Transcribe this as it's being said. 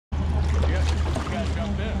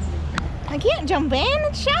I can't jump in,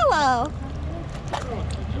 it's shallow.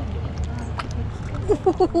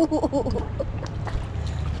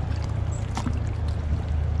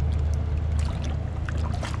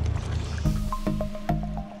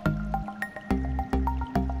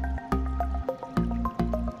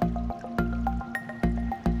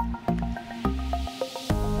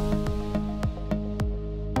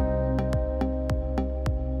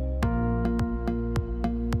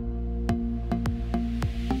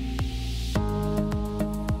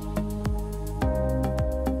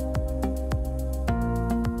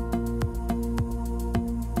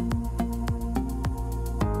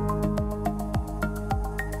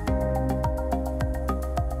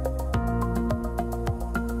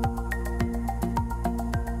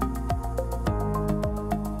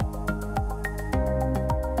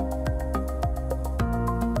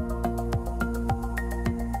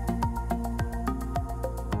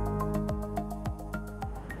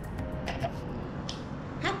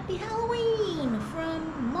 Happy Halloween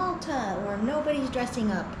from Malta, where nobody's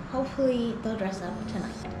dressing up. Hopefully they'll dress up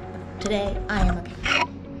tonight. Today I am a cat.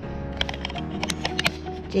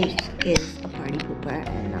 Jake is a party pooper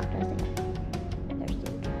and not dressing up. There's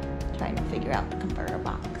Jake, trying to figure out the converter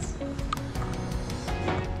box.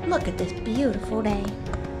 Look at this beautiful day.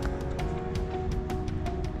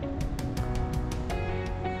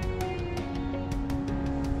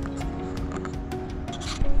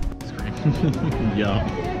 Yum.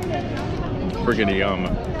 Freaking yum.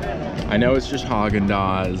 I know it's just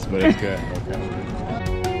Haagen-Dazs, but it's good. Okay.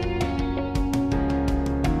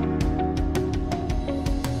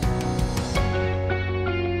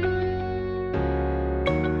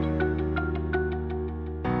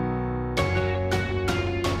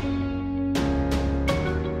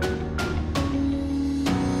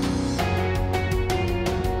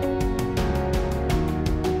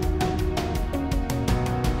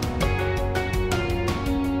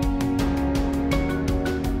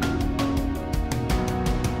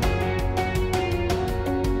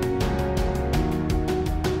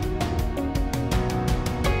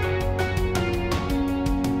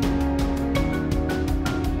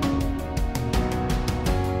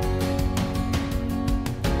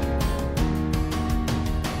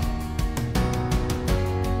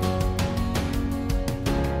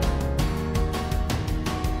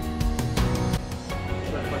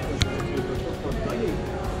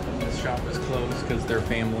 Shop is closed because their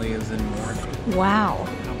family is in mourning. Wow.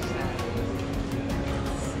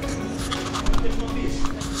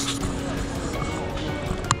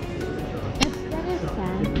 That is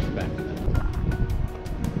sad.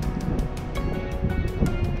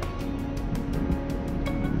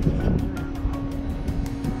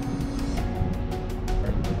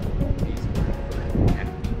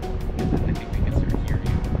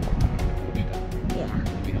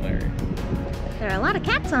 There are a lot of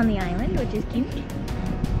cats on the island, which is cute.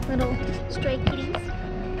 Little stray kitties.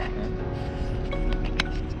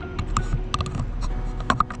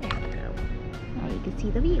 There we go. Now you can see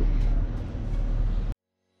the view.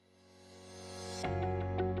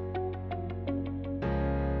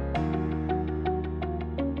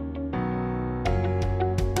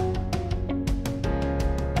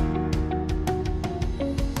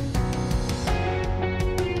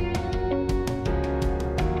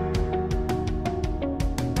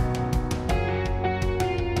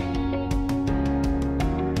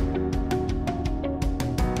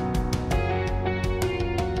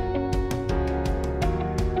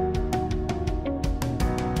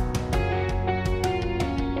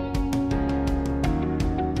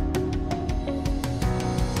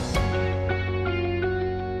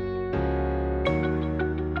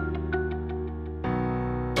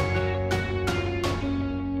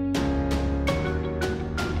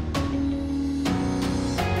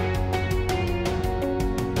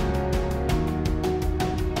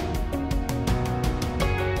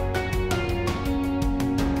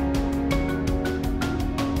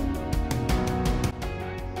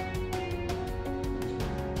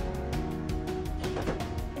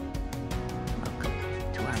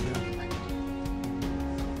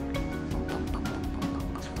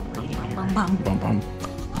 Bum, bum.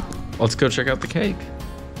 Let's go check out the cake.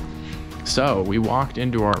 So we walked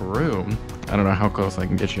into our room. I don't know how close I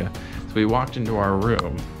can get you. So we walked into our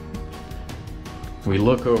room. We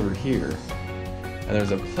look over here, and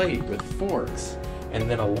there's a plate with forks, and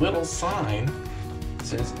then a little sign that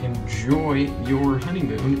says, "Enjoy your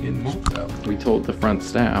honeymoon in Malta." We told the front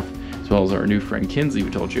staff, as well as our new friend Kinsey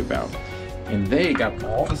we told you about, and they got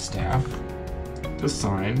all the staff to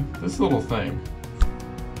sign this little thing.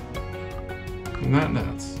 Isn't that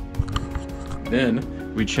nuts?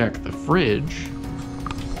 Then we check the fridge,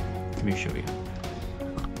 Let me show you.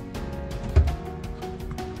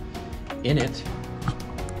 In it,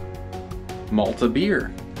 Malta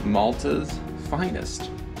beer. Malta's finest.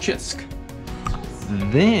 Chisk.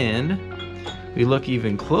 Then we look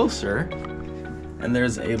even closer and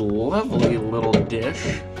there's a lovely little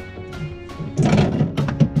dish.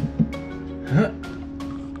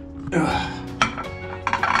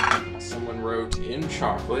 Someone wrote in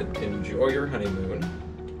chocolate, enjoy your honeymoon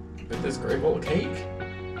with this great little cake.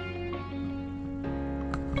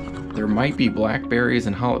 There might be blackberries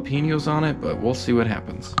and jalapenos on it, but we'll see what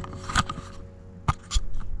happens.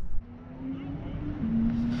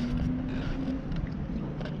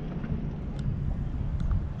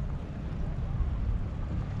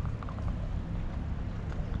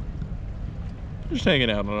 Just hanging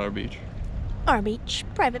out on our beach. Our beach,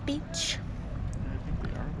 private beach. I think we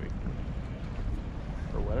are waiting.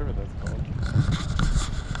 Or whatever that's called.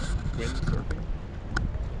 Windsurfing?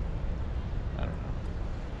 I don't know.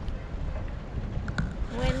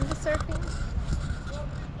 Wind surfing.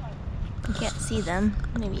 You can't see them.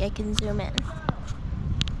 Maybe I can zoom in.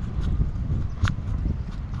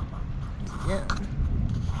 Zoom.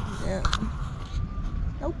 Zoom.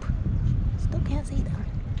 Nope. Still can't see them.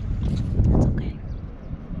 That's okay.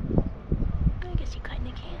 I guess you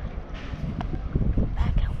kinda can.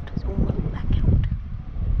 Back out. Zoom. Back out.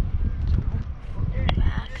 Zoom.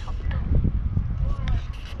 Back out.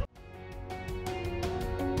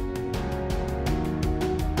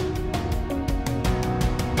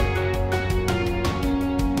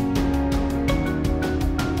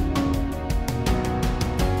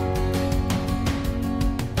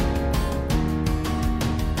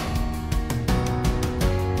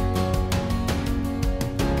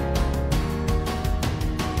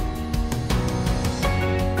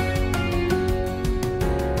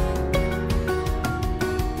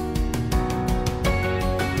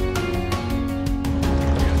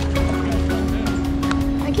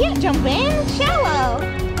 Can't jump in, shallow.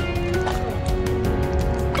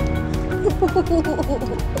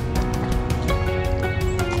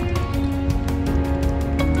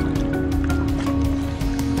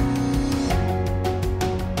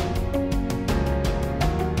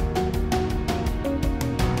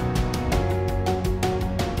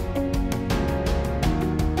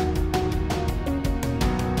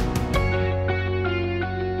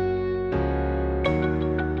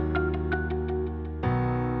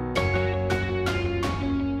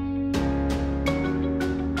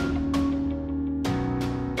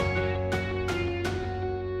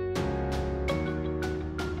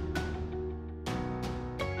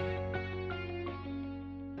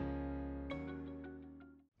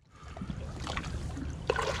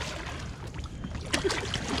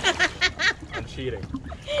 I'm cheating.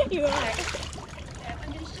 You are. I'm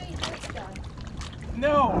going to show you how it's done.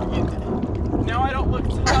 No! Now I don't look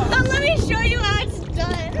tough. Let me show you how it's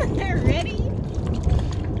done. Ready?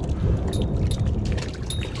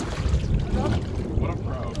 What a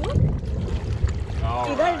pro. All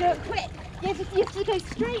You gotta do right. it quick. You have to go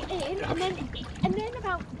straight in, and then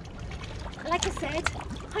about, like I said,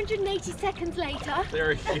 180 seconds later,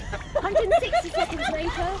 There you go. 160 seconds later,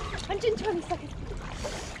 120 seconds.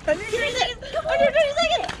 120 seconds. 120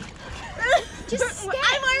 seconds. Just step.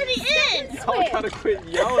 I'm already in. Y'all gotta quit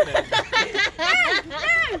yelling at me.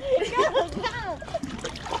 Go, go.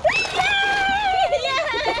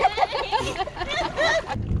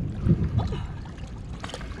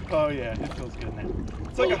 Oh yeah, it feels good now.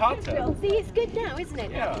 It's like a hot tub. See, it's good now, isn't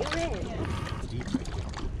it? Yeah. You're in.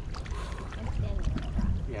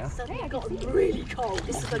 Yeah. Suddenly it got really cold.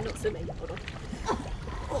 This is not so me. Hold on.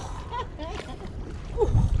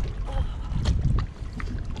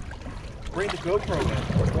 Bring the GoPro in.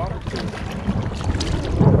 Waterproof.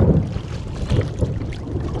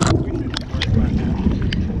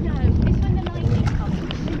 No, it's when the light is coming.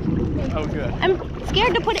 Oh good. I'm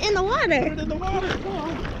scared to put it in the water. Put it in the water.